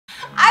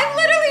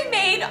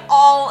made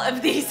all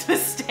of these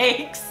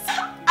mistakes.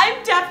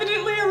 I'm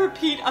definitely a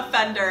repeat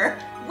offender.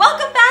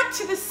 Welcome back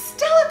to the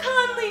Stella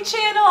Connolly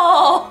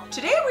channel.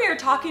 Today we are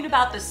talking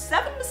about the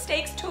 7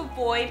 mistakes to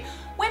avoid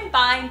when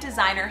buying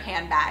designer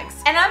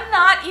handbags. And I'm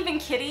not even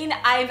kidding,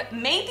 I've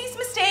made these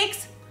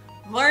mistakes,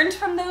 learned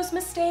from those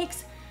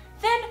mistakes,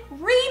 then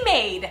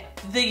remade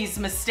these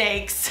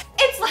mistakes.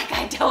 It's like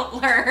I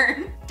don't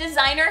learn.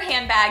 Designer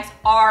handbags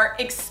are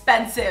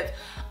expensive.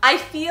 I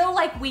feel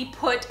like we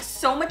put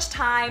so much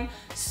time,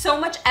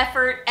 so much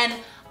effort, and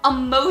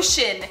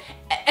emotion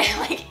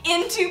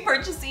into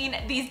purchasing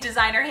these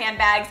designer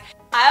handbags.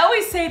 I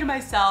always say to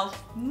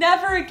myself,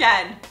 never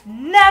again,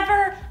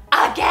 never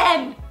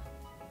again.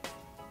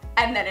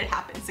 And then it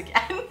happens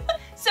again.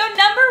 So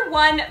number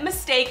 1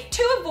 mistake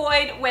to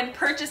avoid when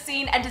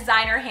purchasing a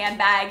designer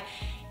handbag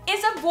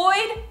is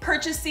avoid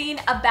purchasing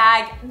a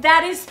bag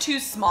that is too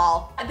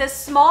small. The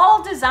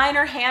small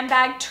designer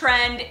handbag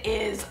trend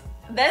is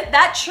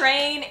that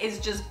train is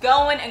just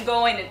going and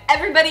going and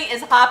everybody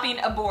is hopping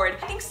aboard.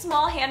 I think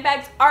small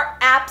handbags are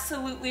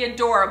absolutely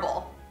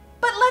adorable.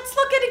 But let's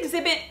look at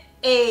exhibit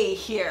A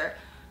here.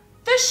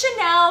 The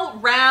Chanel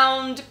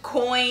round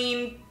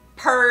coin,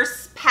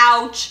 purse,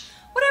 pouch,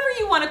 whatever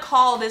you want to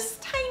call this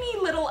tiny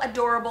little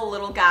adorable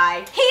little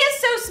guy. He is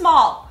so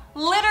small,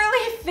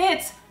 literally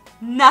fits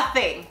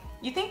nothing.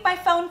 You think my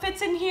phone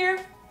fits in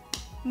here?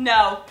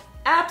 No,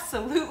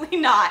 absolutely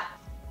not.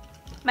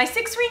 My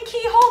 6-ring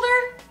key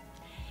holder,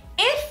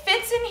 it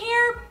fits in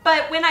here,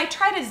 but when I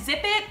try to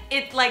zip it,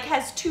 it like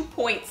has 2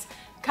 points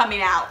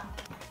coming out.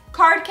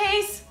 Card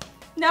case,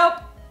 nope,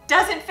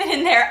 doesn't fit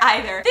in there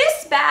either.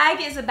 This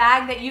bag is a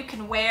bag that you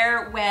can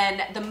wear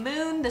when the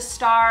moon, the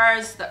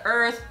stars, the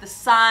earth, the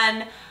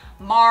sun,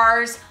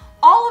 Mars,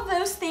 all of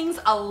those things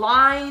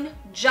align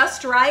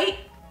just right,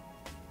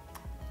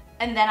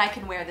 and then I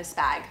can wear this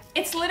bag.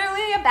 It's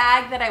literally a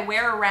bag that I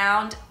wear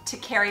around to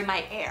carry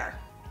my air.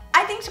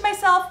 I think to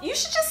myself, you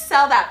should just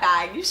sell that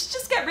bag. You should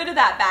just get rid of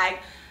that bag.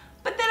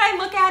 But then I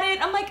look at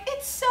it, I'm like,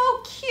 it's so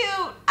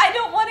cute. I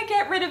don't want to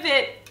get rid of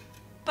it.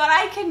 But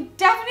I can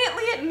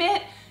definitely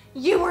admit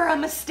you were a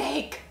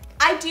mistake.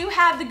 I do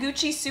have the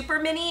Gucci Super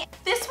Mini.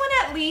 This one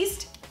at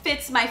least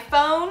fits my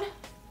phone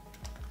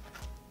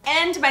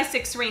and my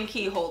 6-ring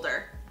key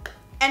holder.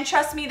 And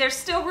trust me, there's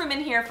still room in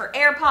here for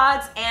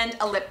AirPods and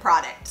a lip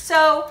product.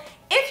 So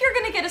if you're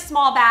gonna get a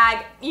small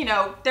bag, you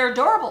know, they're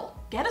adorable.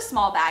 Get a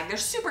small bag, they're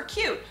super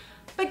cute.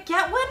 But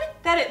get one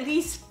that at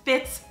least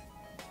fits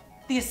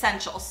the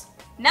essentials.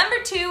 Number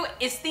 2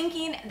 is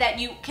thinking that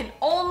you can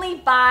only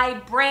buy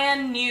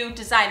brand new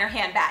designer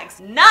handbags.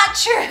 Not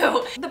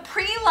true. The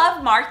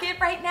pre-loved market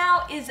right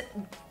now is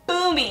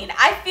booming.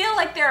 I feel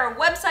like there are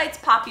websites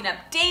popping up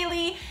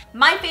daily.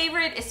 My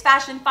favorite is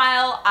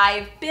Fashionphile.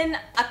 I've been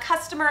a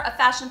customer of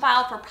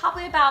Fashionphile for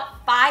probably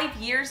about 5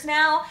 years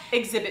now.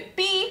 Exhibit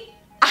B,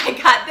 I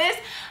got this.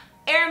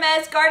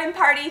 Hermes Garden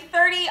Party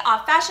 30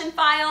 off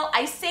Fashionphile.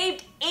 I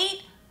saved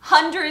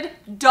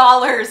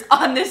 $800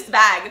 on this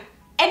bag,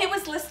 and it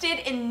was listed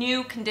in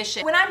new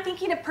condition. When I'm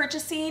thinking of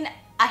purchasing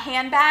a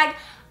handbag,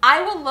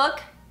 I will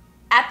look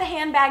at the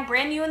handbag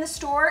brand new in the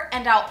store,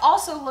 and I'll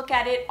also look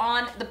at it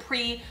on the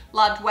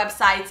pre-loved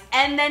websites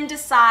and then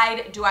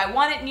decide, do I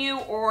want it new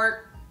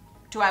or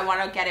do I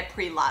want to get it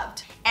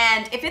pre-loved?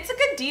 And if it's a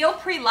good deal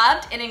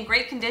pre-loved and in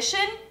great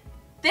condition,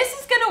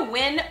 this is gonna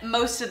win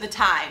most of the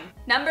time.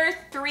 Number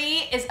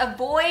 3 is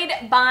avoid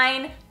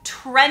buying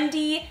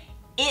trendy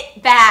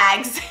it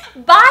bags.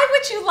 Buy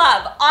what you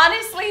love.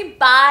 Honestly,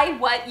 buy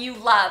what you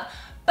love.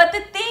 But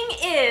the thing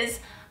is,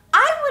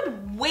 I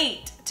would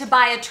wait to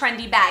buy a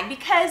trendy bag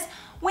because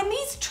when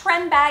these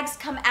trend bags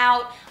come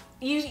out,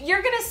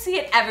 you're gonna see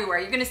it everywhere.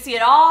 You're gonna see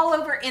it all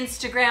over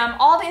Instagram.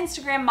 All the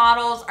Instagram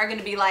models are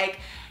gonna be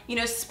like, you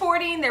know,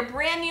 sporting their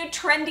brand new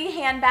trendy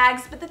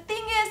handbags. But the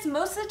thing is,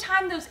 most of the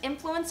time those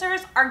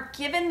influencers are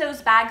given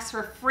those bags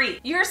for free.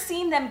 You're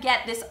seeing them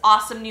get this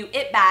awesome new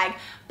it bag,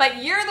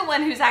 but you're the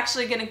one who's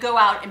actually gonna go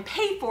out and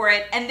pay for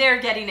it, and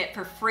they're getting it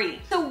for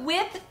free. So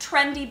with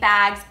trendy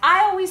bags,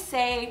 I always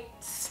say,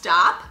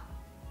 stop,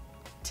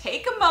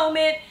 take a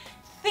moment,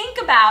 think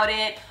about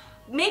it,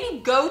 maybe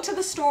go to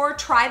the store,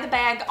 try the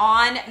bag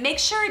on, make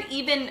sure it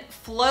even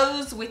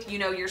flows with, you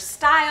know, your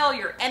style,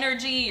 your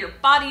energy, your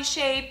body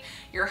shape,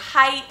 your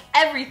height,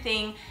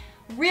 everything.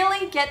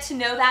 Really get to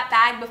know that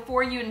bag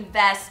before you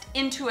invest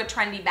into a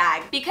trendy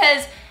bag,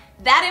 because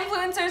that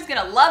influencer is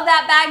gonna love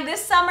that bag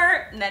this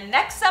summer, and then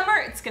next summer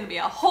it's gonna be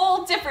a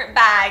whole different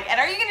bag. And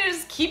are you gonna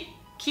just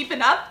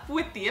keeping up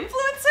with the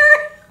influencer?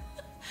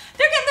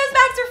 They're getting those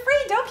bags for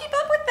free, don't keep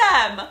up with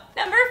them.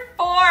 Number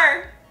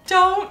 4,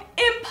 don't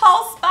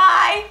impulse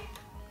buy.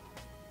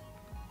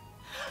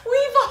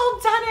 We've all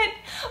done it.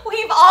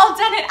 We've all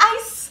done it.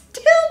 I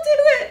still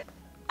do it.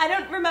 I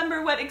don't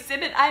remember what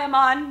exhibit I am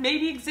on,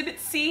 maybe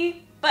exhibit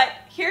C, but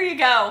here you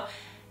go.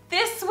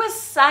 This was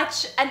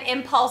such an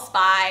impulse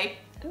buy.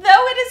 Though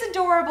it is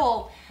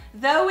adorable,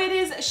 though it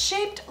is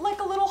shaped like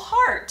a little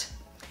heart,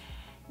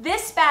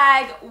 this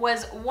bag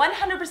was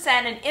 100%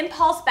 an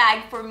impulse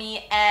bag for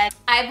me, and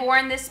I've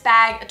worn this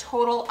bag a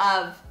total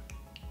of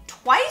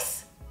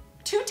twice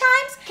 2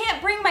 times.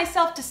 Can't bring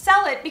myself to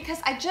sell it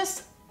because I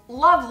just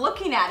love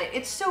looking at it.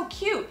 It's so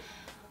cute.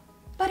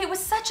 But it was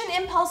such an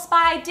impulse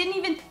buy. I didn't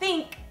even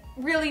think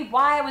really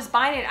why I was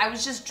buying it. I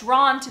was just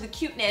drawn to the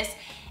cuteness.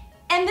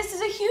 And this is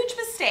a huge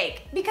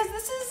mistake because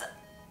this is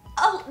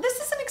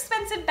an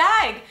expensive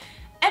bag.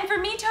 And for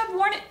me to have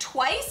worn it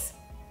twice,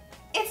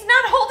 it's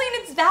not holding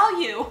its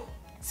value.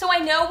 So I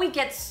know we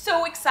get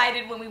so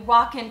excited when we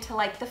walk into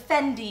like the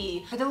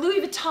Fendi or the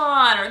Louis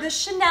Vuitton or the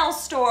Chanel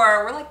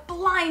store. We're like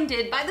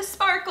blinded by the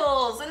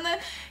sparkles and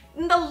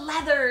the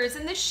leathers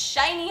and the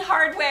shiny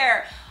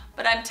hardware.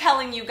 But I'm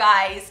telling you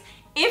guys,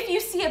 if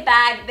you see a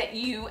bag that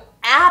you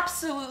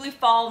absolutely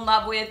fall in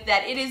love with,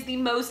 that it is the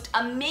most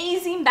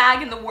amazing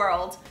bag in the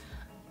world,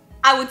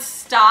 I would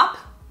stop.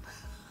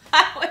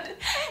 I would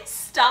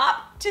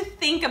stop to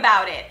think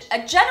about it.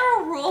 A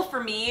general rule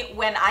for me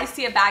when I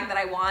see a bag that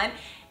I want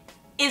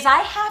is I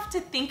have to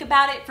think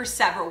about it for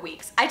several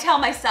weeks. I tell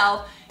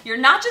myself, you're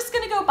not just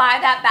gonna go buy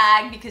that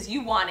bag because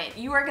you want it.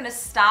 You are gonna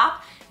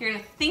stop, you're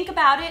gonna think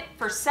about it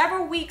for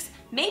several weeks,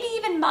 maybe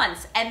even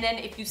months, and then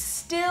if you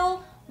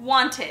still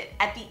want it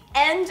at the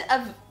end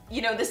of,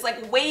 you know, this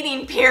like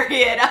waiting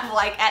period of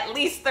like at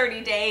least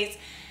 30 days,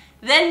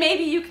 then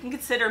maybe you can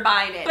consider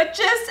buying it. But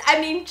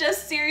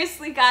just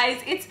seriously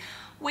guys, it's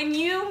when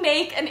you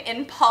make an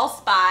impulse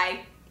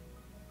buy,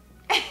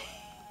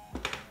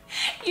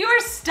 you are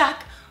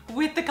stuck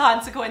with the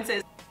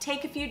consequences.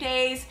 Take a few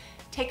days,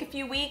 take a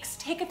few weeks,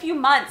 take a few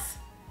months.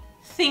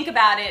 Think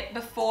about it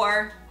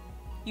before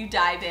you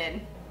dive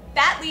in.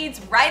 That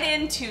leads right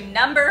into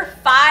number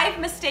 5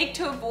 mistake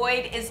to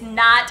avoid is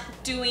not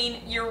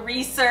doing your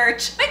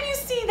research. When you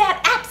see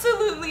that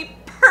absolutely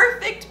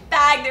perfect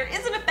bag, there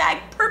isn't a bag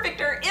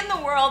perfecter in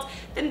the world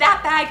than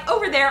that bag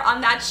over there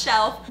on that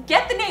shelf.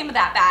 Get the name of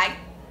that bag,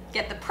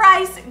 get the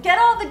price, get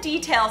all the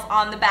details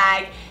on the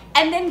bag,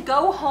 and then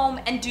go home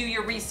and do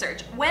your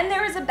research. When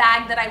there is a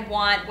bag that I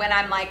want, when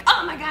I'm like,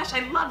 oh my gosh,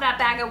 I love that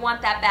bag, I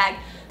want that bag,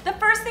 the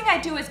first thing I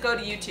do is go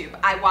to YouTube.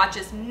 I watch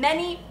as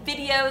many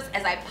videos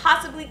as I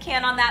possibly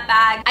can on that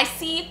bag. I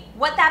see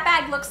what that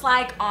bag looks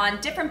like on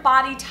different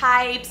body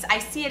types. I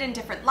see it in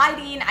different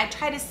lighting. I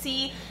try to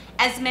see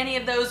as many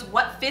of those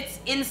what fits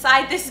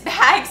inside this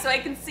bag so I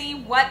can see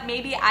what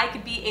maybe I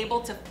could be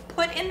able to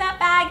put in that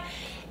bag.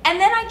 And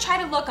then I try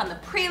to look on the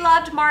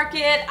pre-loved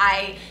market.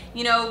 I,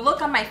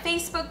 look on my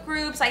Facebook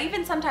groups. I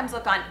even sometimes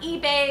look on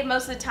eBay.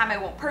 Most of the time I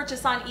won't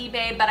purchase on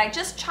eBay, but I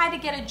just try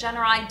to get a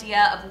general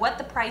idea of what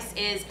the price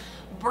is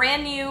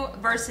brand new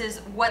versus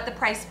what the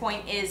price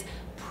point is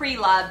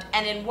pre-loved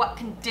and in what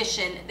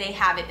condition they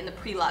have it in the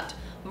pre-loved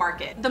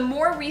market. The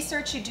more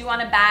research you do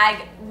on a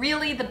bag,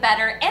 really the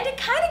better, and it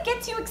kind of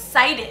gets you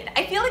excited.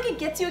 I feel like it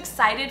gets you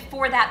excited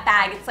for that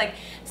bag. It's like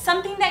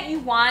something that you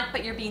want,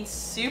 but you're being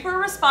super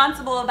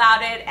responsible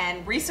about it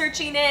and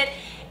researching it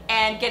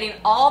and getting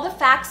all the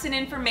facts and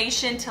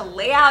information to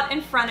lay out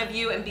in front of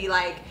you and be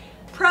like,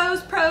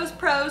 pros, pros,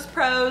 pros,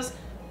 pros,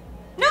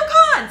 no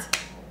cons,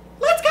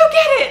 let's go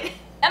get it.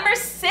 Number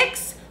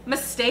 6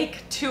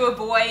 mistake to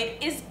avoid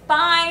is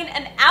buying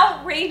an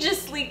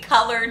outrageously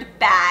colored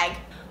bag.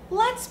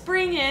 Let's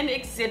bring in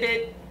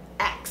Exhibit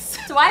X.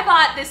 So I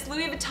bought this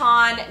Louis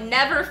Vuitton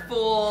Never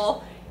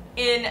Full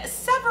in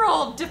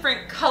several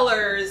different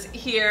colors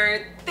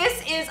here.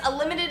 This is a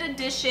limited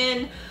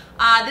edition.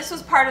 This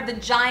was part of the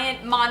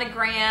giant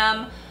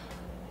monogram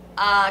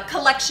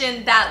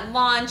collection that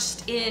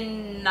launched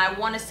in, I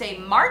want to say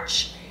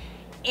March.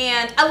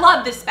 And I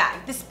love this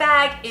bag. This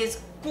bag is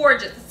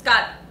gorgeous. It's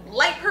got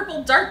light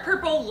purple, dark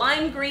purple,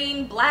 lime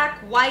green, black,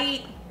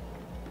 white,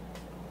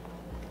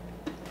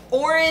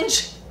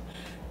 orange,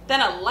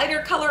 then a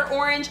lighter color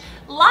orange.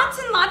 Lots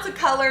and lots of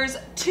colors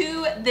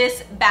to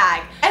this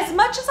bag. As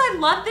much as I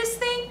love this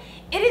thing,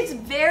 it is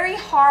very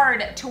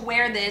hard to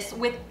wear this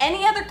with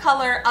any other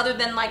color other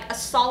than like a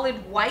solid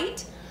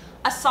white,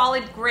 a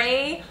solid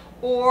gray,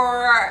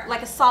 or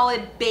like a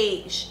solid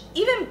beige.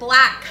 Even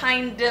black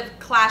kind of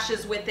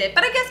clashes with it,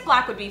 but I guess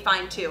black would be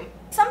fine too.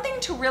 Something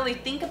to really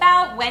think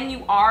about when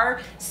you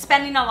are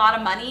spending a lot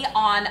of money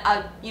on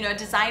a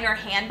designer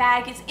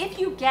handbag is if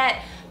you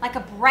get like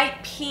a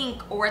bright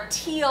pink or a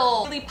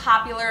teal. Really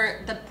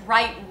popular, the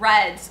bright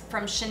reds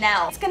from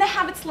Chanel. It's gonna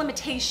have its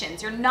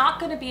limitations. You're not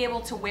gonna be able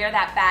to wear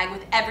that bag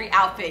with every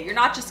outfit. You're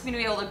not just gonna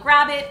be able to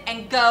grab it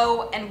and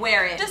go and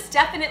wear it. Just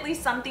definitely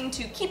something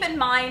to keep in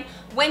mind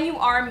when you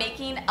are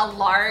making a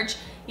large,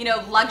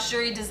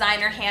 luxury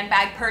designer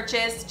handbag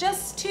purchase,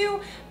 just to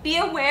be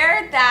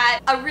aware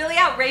that a really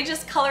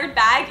outrageous colored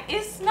bag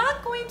is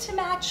not going to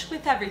match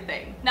with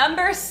everything.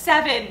 Number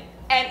 7,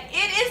 and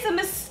it is a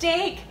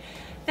mistake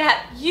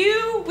that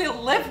you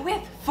will live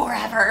with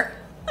forever.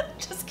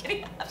 Just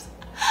kidding.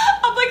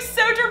 I'm like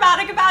so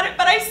dramatic about it,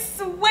 but I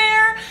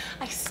swear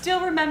I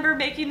still remember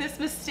making this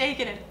mistake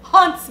and it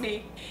haunts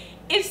me.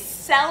 Is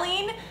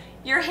selling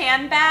your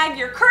handbag,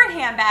 your current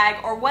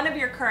handbag, or one of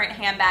your current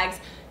handbags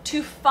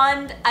to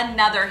fund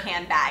another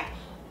handbag,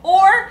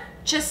 or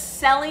just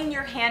selling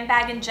your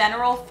handbag in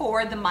general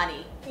for the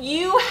money.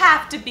 You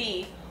have to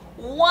be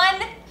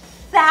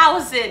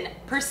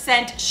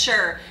 1000%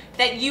 sure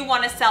that you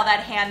want to sell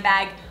that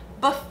handbag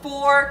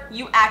before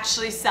you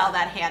actually sell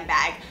that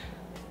handbag.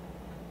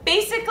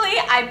 Basically,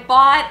 I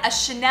bought a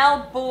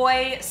Chanel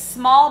Boy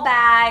small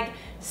bag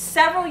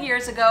several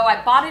years ago.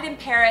 I bought it in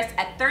Paris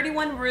at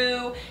 31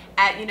 Rue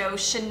at,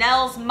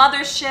 Chanel's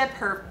mothership,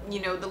 her,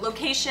 the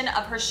location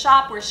of her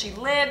shop where she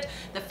lived,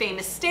 the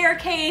famous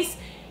staircase.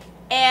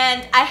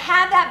 And I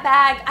had that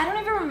bag, I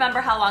don't even remember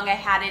how long I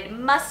had it. It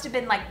must have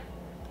been like,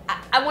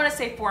 I want to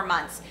say 4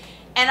 months.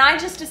 And I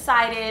just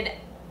decided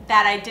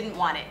that I didn't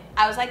want it.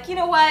 I was like, you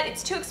know what?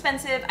 It's too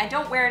expensive. I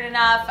don't wear it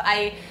enough.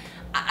 I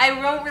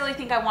don't really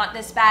think I want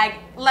this bag.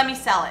 Let me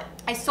sell it.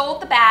 I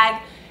sold the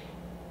bag.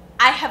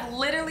 I have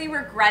literally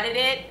regretted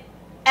it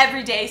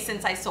every day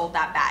since I sold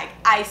that bag.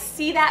 I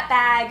see that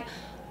bag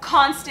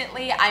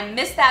constantly. I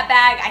miss that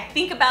bag. I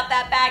think about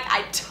that bag.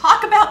 I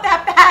talk about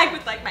that bag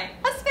with like my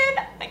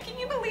husband. Like, can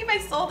you believe I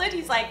sold it?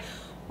 He's like,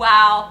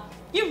 wow,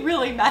 you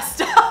really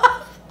messed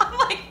up. I'm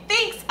like,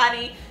 thanks,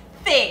 honey.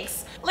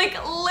 Thanks. Like,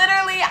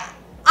 literally,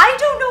 I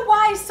don't know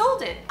why I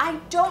sold it. I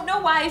don't know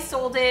why I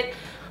sold it.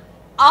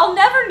 I'll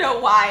never know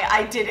why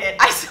I did it.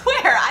 I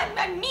swear,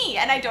 I'm me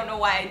and I don't know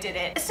why I did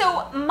it.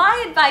 So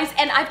my advice,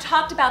 and I've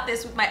talked about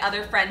this with my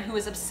other friend who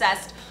is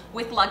obsessed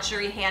with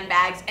luxury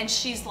handbags, and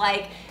she's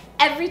like,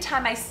 every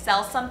time I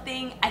sell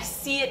something, I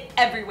see it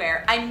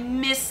everywhere. I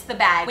miss the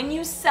bag. When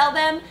you sell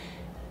them,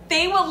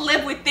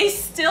 they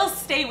still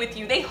stay with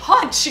you. They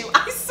haunt you,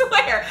 I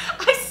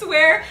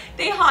swear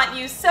they haunt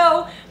you.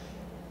 So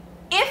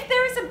if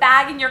there's a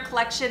bag in your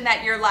collection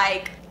that you're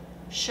like,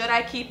 should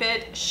I keep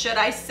it? Should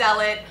I sell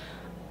it?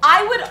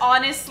 I would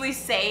honestly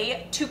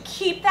say to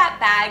keep that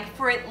bag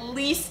for at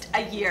least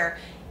a year.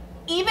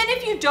 Even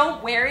if you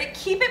don't wear it,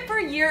 keep it for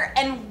a year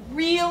and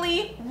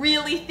really,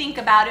 really think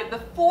about it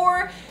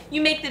before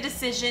you make the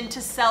decision to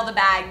sell the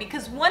bag,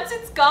 because once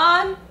it's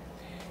gone,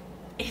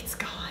 it's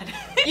gone.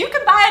 You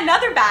can buy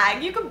another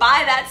bag. You can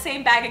buy that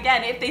same bag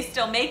again if they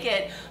still make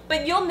it,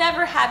 but you'll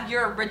never have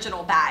your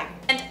original bag.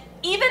 And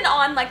even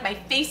on like my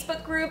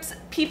Facebook groups,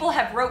 people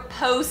have wrote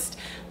posts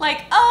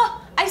like, oh,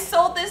 I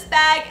sold this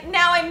bag,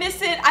 now I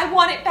miss it, I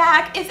want it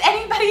back. Is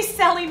anybody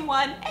selling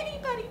one?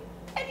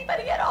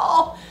 Anybody at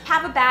all?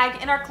 Have a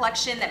bag in our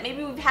collection that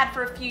maybe we've had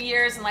for a few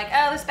years and like,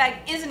 oh, this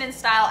bag isn't in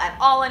style at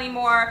all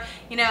anymore.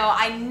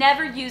 I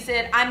never use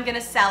it, I'm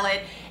gonna sell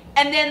it.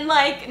 And then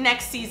like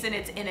next season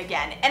it's in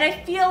again. And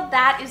I feel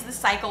that is the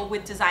cycle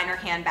with designer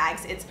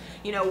handbags. It's,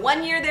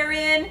 1 year they're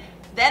in,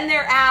 then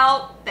they're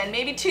out, then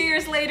maybe 2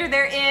 years later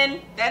they're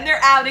in, then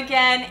they're out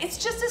again. It's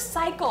just a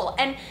cycle.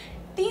 And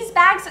these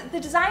bags, the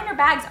designer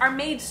bags, are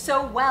made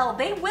so well.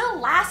 They will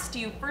last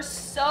you for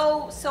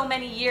so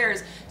many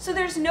years. So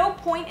there's no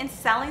point in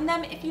selling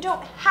them if you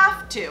don't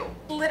have to.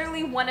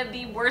 Literally one of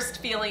the worst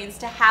feelings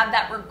to have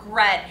that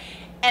regret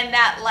and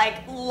that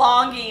like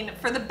longing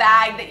for the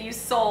bag that you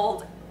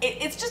sold.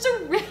 It's just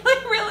a really,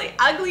 really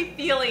ugly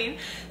feeling.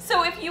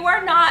 So if you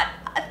are not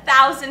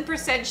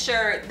 1000%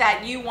 sure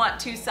that you want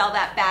to sell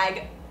that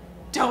bag,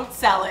 don't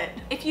sell it.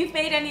 If you've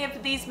made any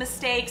of these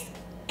mistakes,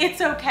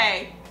 it's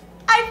okay.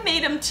 I've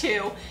made them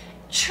too.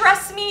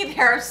 Trust me,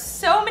 there are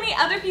so many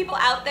other people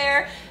out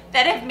there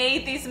that have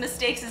made these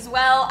mistakes as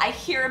well. I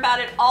hear about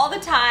it all the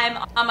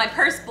time on my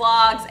purse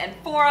blogs and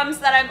forums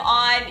that I'm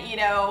on,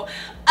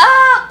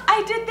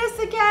 I did this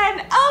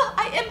again. Oh,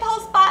 I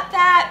impulse bought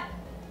that.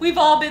 We've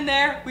all been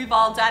there, we've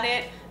all done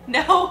it.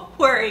 No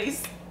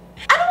worries.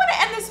 I don't want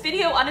to end this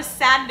video on a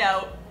sad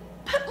note,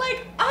 but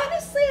like,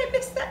 honestly, I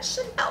miss that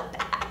Chanel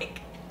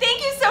bag.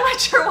 Thank you so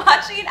much for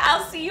watching.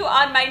 I'll see you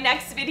on my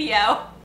next video.